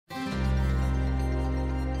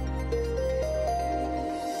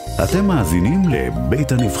אתם מאזינים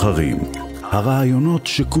לבית הנבחרים, הרעיונות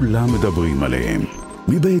שכולם מדברים עליהם,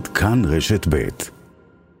 מבית כאן רשת בית.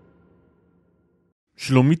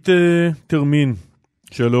 שלומית טרמין,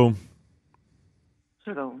 שלום.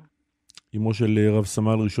 שלום. אימו של רב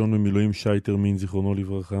סמל ראשון במילואים שי טרמין, זיכרונו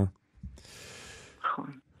לברכה. נכון.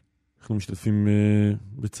 אנחנו משתתפים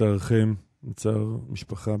בצערכם, בצער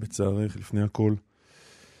משפחה, בצערך, לפני הכל.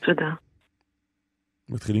 תודה.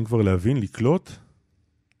 מתחילים כבר להבין, לקלוט?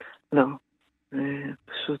 לא, זה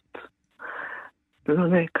פשוט לא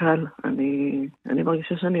נעכל. אני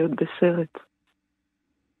מרגישה שאני עוד בסרט.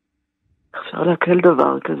 אפשר להקל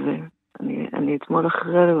דבר כזה. אני אתמול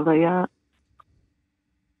אחרי הלוויה,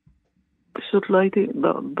 פשוט לא הייתי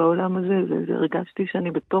בעולם הזה, הרגשתי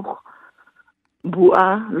שאני בתוך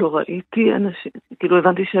בועה, לא ראיתי אנשים, כאילו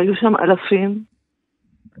הבנתי שהיו שם אלפים,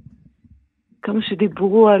 כמה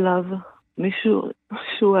שדיברו עליו,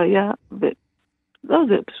 מישהו היה, לא,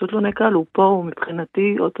 זה פשוט לא נעכל, הוא פה, הוא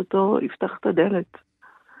מבחינתי, אוטוטו יפתח את הדלת.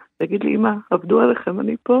 תגיד לי, אמא, עבדו עליכם,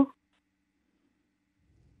 אני פה?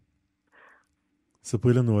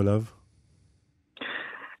 ספרי לנו עליו.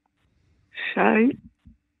 שי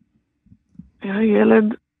היה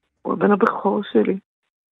ילד, הוא הבן הבכור שלי.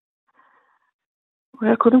 הוא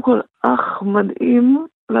היה קודם כל אח מדהים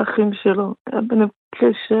לאחים שלו. היה בן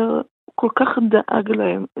קשר, הוא כל כך דאג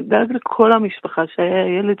להם, דאג לכל המשפחה,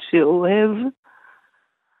 שהיה ילד שאוהב,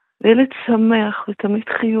 ילד שמח ותמיד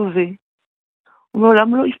חיובי. הוא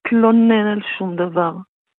מעולם לא התלונן על שום דבר.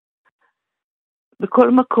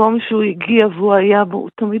 בכל מקום שהוא הגיע והוא היה בו, הוא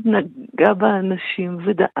תמיד נגע באנשים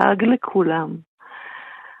ודאג לכולם.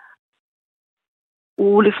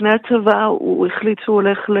 הוא לפני הצבא, הוא החליט שהוא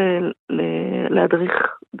הולך להדריך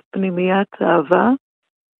פנימיית אהבה,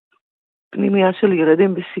 פנימייה של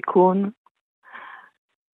ילדים בסיכון.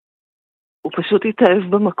 הוא פשוט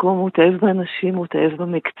התאהב במקום, הוא התאהב באנשים, הוא התאהב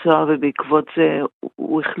במקצוע, ובעקבות זה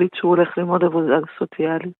הוא החליט שהוא הולך ללמוד עבודה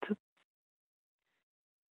סוציאלית.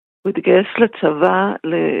 הוא התגייס לצבא,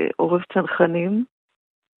 לעורף צנחנים.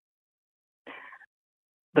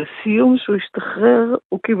 בסיום שהוא השתחרר,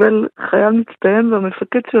 הוא קיבל חייל מצטיין,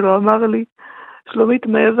 והמפקד שלו אמר לי, שלומית,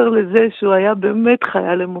 מעבר לזה שהוא היה באמת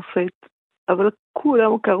חייל למופת, אבל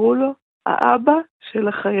כולם קראו לו האבא של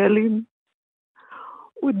החיילים.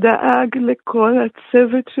 הוא דאג לכל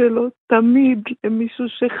הצוות שלו, תמיד למישהו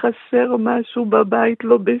שחסר משהו בבית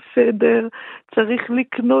לא בסדר, צריך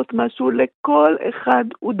לקנות משהו, לכל אחד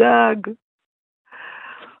הוא דאג.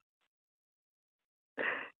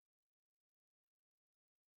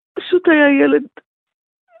 פשוט היה ילד,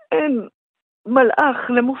 אין, מלאך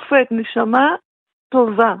למופת, נשמה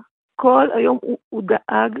טובה. כל היום הוא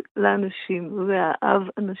דאג לאנשים, ואהב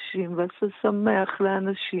אנשים, ועשה שמח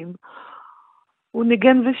לאנשים. הוא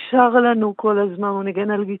ניגן ושר לנו כל הזמן, הוא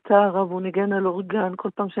ניגן על גיטרה, והוא ניגן על אורגן, כל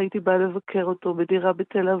פעם שהייתי באה לבקר אותו בדירה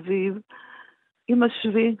בתל אביב. אמא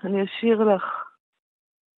שבי, אני אשיר לך.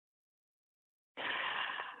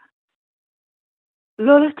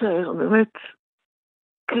 לא לתאר, באמת.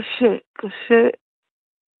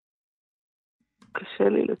 קשה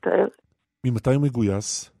לי לתאר. ממתי הוא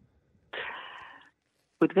מגויס?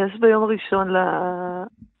 הוא התגייס ביום הראשון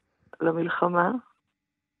למלחמה,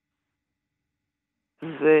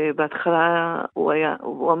 ובהתחלה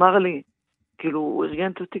הוא אמר לי, כאילו הוא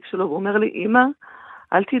ארגן את התיק שלו, הוא אומר לי, אמא,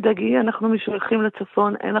 אל תדאגי, אנחנו משולחים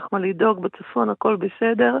לצפון, אין לך מה לדאוג, בצפון הכל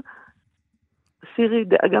בסדר, סירי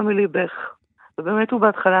דאגה מליבך. ובאמת הוא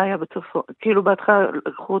בהתחלה היה בצפון, כאילו בהתחלה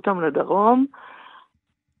לקחו אותם לדרום,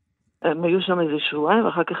 הם היו שם איזה שבועיים,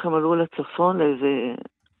 ואחר כך הם עלו לצפון לאיזה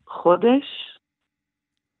חודש,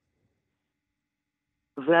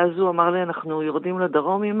 ואז הוא אמר לי, אנחנו יורדים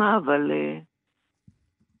לדרום אמא, אבל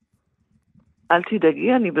אל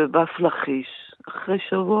תדאגי, אני בבף לחיש. אחרי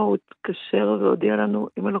שבוע הוא התקשר והודיע לנו,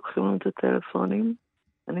 אם הם לוקחים לנו את הטלפונים,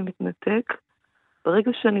 אני מתנתק,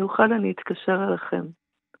 ברגע שאני אוכל אני אתקשר אליכם.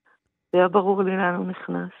 זה היה ברור לי לאן הוא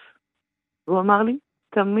נכנס. והוא אמר לי,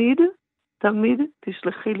 תמיד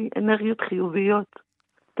תשלחי לי אנרגיות חיוביות.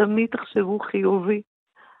 תמיד תחשבו חיובי.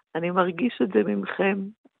 אני מרגיש את זה ממכם.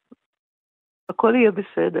 הכל יהיה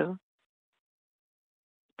בסדר.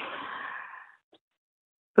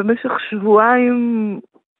 במשך שבועיים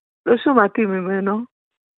לא שמעתי ממנו.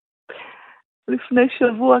 לפני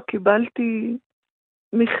שבוע קיבלתי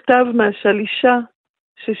מכתב מהשלישה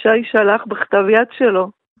ששי שלח בכתב יד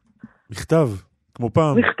שלו. מכתב, כמו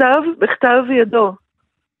פעם. בכתב ידו.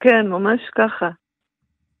 כן, ממש ככה.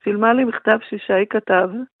 צילמה לי מכתב ששי כתב,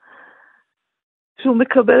 שהוא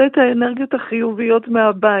מקבל את האנרגיות החיוביות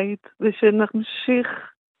מהבית,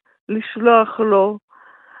 ושנמשיך לשלוח לו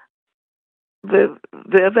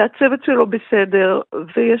והצוות שלו בסדר,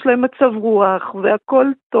 ויש להם מצב רוח, והכל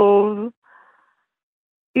טוב.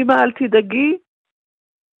 אמא, אל תדאגי,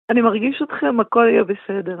 אני מרגיש אתכם, הכל יהיה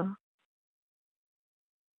בסדר.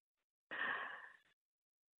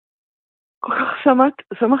 כל כך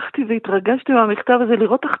שמחתי והתרגשתי מהמכתב הזה,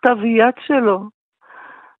 לראות את כתב יד שלו,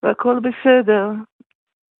 והכל בסדר.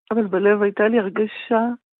 אבל בלב הייתה לי הרגשה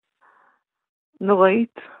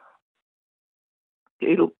נוראית.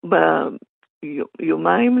 כאילו,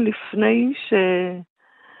 ביומיים לפני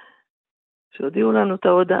שהודיעו לנו את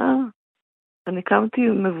ההודעה, אני קמתי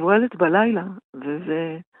מבועלת בלילה,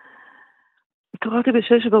 התעוררתי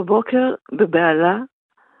ב6 בבוקר בבעלה.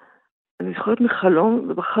 אני זוכרת מחלום,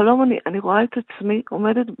 ובחלום אני רואה את עצמי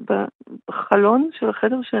עומדת בחלון של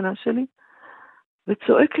החדר שינה שלי,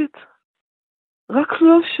 וצועקת, רק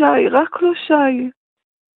לא שי, רק לא שי.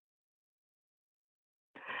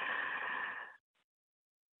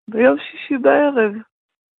 ביום שישי בערב,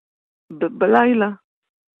 בלילה,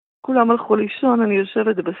 כולם הלכו לישון, אני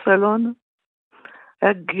יושבת בסלון,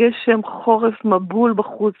 היה גשם, חורף, מבול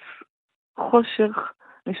בחוץ, חושך,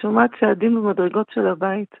 אני שומעת צעדים במדרגות של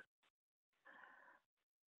הבית.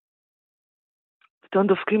 פתאום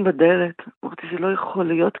דופקים בדלת, אמרתי, זה לא יכול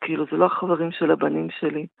להיות, כאילו, זה לא החברים של הבנים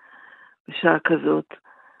שלי, בשעה כזאת.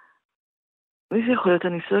 מי זה יכול להיות?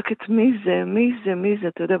 אני צועקת, מי זה, מי זה, מי זה,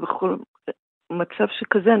 אתה יודע, בכל מצב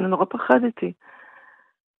שכזה, אני נורא פחדתי.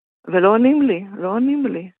 ולא עונים לי, לא עונים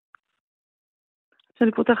לי.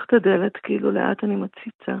 כשאני פותחת את הדלת, כאילו, לאט אני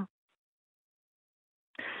מציצה.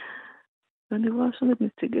 ואני רואה שם את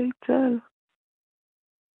נציגי צה"ל.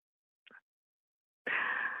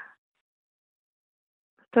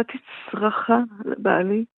 נתתי צרחה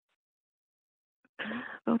לבעלי.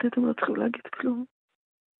 אמרתי, אתם לא צריכים להגיד כלום.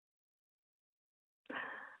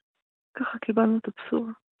 ככה קיבלנו את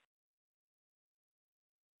הבשורה.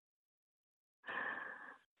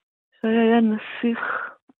 שהיה נסיך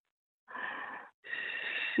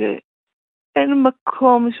שאין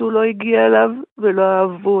מקום שהוא לא הגיע אליו ולא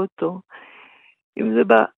אהבו אותו. אם זה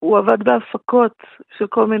הוא עבד בהפקות של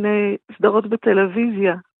כל מיני סדרות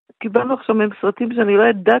בטלוויזיה. קיבלנו עכשיו מהם סרטים שאני לא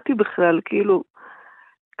ידעתי בכלל, כאילו,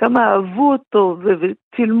 כמה אהבו אותו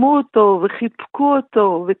וצילמו אותו וחיפקו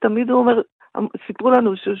אותו, ותמיד הוא אומר, סיפרו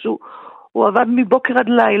לנו שהוא עבד מבוקר עד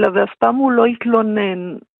לילה, ואף פעם הוא לא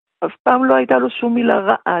התלונן, אף פעם לא הייתה לו שום מילה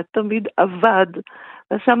רעה, תמיד עבד,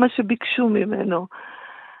 ועשה מה שביקשו ממנו.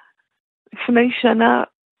 לפני שנה,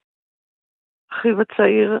 אחיו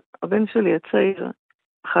הצעיר, הבן שלי הצעיר,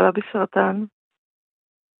 חלה בסרטן,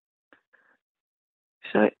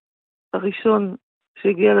 הראשון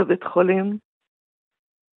שהגיע לבית חולים,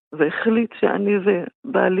 והחליט שאני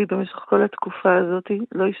ובעלי במשך כל התקופה הזאת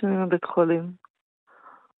לא ישנים בבית חולים.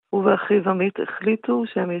 הוא ואחיו עמית החליטו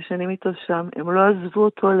שהם ישנים איתו שם, הם לא עזבו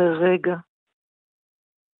אותו לרגע.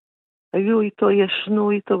 היו איתו,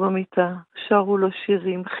 ישנו איתו במיטה, שרו לו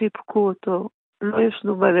שירים, חיפקו אותו, לא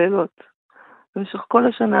ישנו בלילות. במשך כל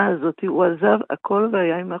השנה הזאת הוא עזב הכל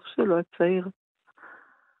והיה עם אח שלו הצעיר.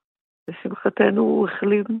 לשמחתנו הוא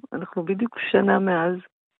החלים, אנחנו בדיוק שנה מאז.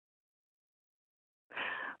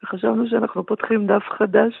 וחשבנו שאנחנו פותחים דף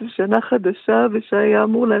חדש ושנה חדשה, ושהיה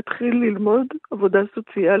אמור להתחיל ללמוד עבודה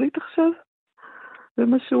סוציאלית עכשיו. זה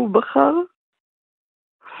מה שהוא בחר.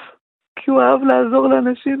 כי הוא אהב לעזור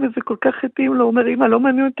לאנשים וזה כל כך התאים לו. הוא אומר, אמא, לא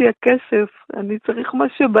מעניין אותי הכסף, אני צריך מה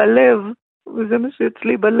שבלב, וזה מה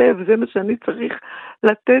שאצלי בלב, זה מה שאני צריך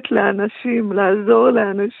לתת לאנשים, לעזור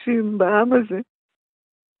לאנשים בעם הזה.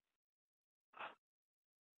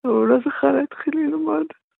 הוא לא זכה להתחיל ללמוד.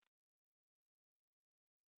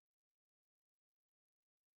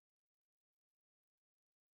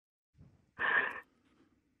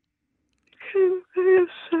 כן, זה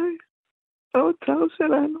ישי, האוצר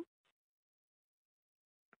שלנו.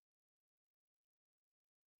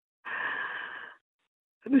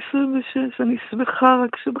 ב-26, אני שמחה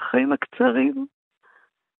רק שבחיים הקצרים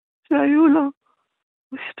שהיו לו,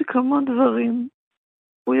 הוא השתיק המון דברים.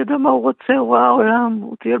 הוא ידע מה הוא רוצה, הוא ראה העולם,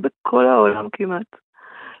 הוא טייל בכל העולם כמעט.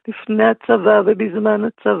 לפני הצבא ובזמן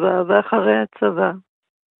הצבא ואחרי הצבא.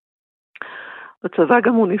 בצבא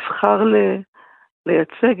גם הוא נבחר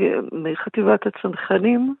לייצג מחטיבת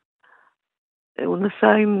הצנחנים. הוא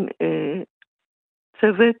נסע עם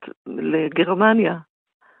צוות לגרמניה,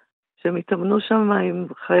 שהם התאמנו שם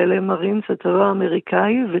עם חיילי מרינס, הצבא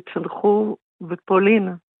האמריקאי, וצנחו בפולין.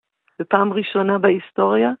 בפעם ראשונה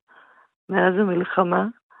בהיסטוריה, מאז המלחמה,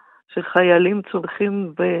 שחיילים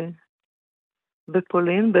צונחים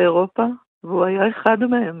בפולין, באירופה, והוא היה אחד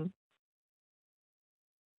מהם.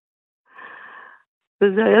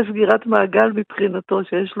 וזה היה סגירת מעגל מבחינתו,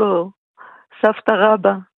 שיש לו סבתא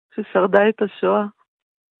רבא, ששרדה את השואה.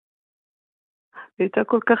 היא הייתה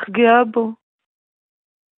כל כך גאה בו.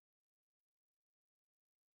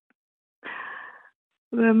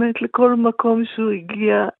 באמת, לכל מקום שהוא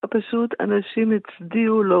הגיע, פשוט אנשים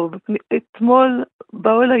הצדיעו לו. אתמול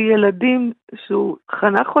באו אל הילדים שהוא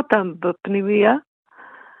חנך אותם בפנימייה.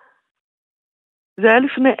 זה היה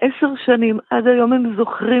לפני 10 שנים, עד היום הם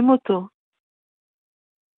זוכרים אותו.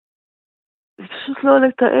 זה פשוט לא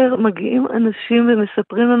לתאר, מגיעים אנשים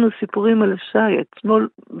ומספרים לנו סיפורים על שי. אתמול,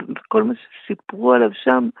 כל מה שסיפרו עליו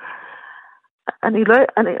שם, אני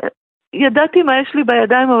ידעתי מה יש לי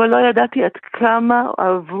בידיים, אבל לא ידעתי עד כמה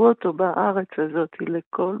אהבו אותו בארץ הזאת,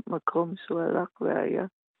 לכל מקום שהוא הלך והיה.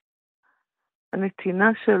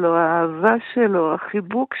 הנתינה שלו, האהבה שלו,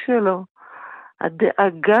 החיבוק שלו,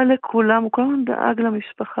 הדאגה לכולם, הוא כל הזמן דאג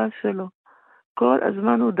למשפחה שלו. כל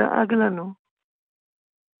הזמן הוא דאג לנו.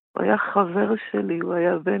 הוא היה חבר שלי, הוא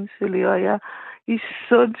היה בן שלי, הוא היה איש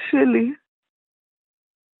סוד שלי.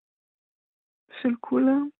 של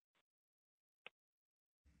כולם.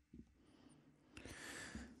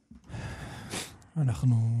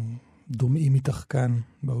 אנחנו דומעים איתך כאן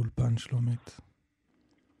באולפן, שלומית.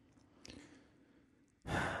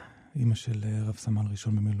 אמא של רב סמל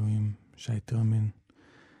ראשון במילואים, שי טרמין,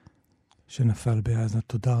 שנפל בעזה.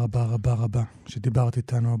 תודה רבה רבה רבה שדיברת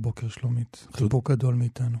איתנו הבוקר, שלומית. חיבוק גדול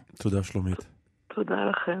מאיתנו. תודה, שלומית. תודה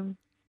לכם.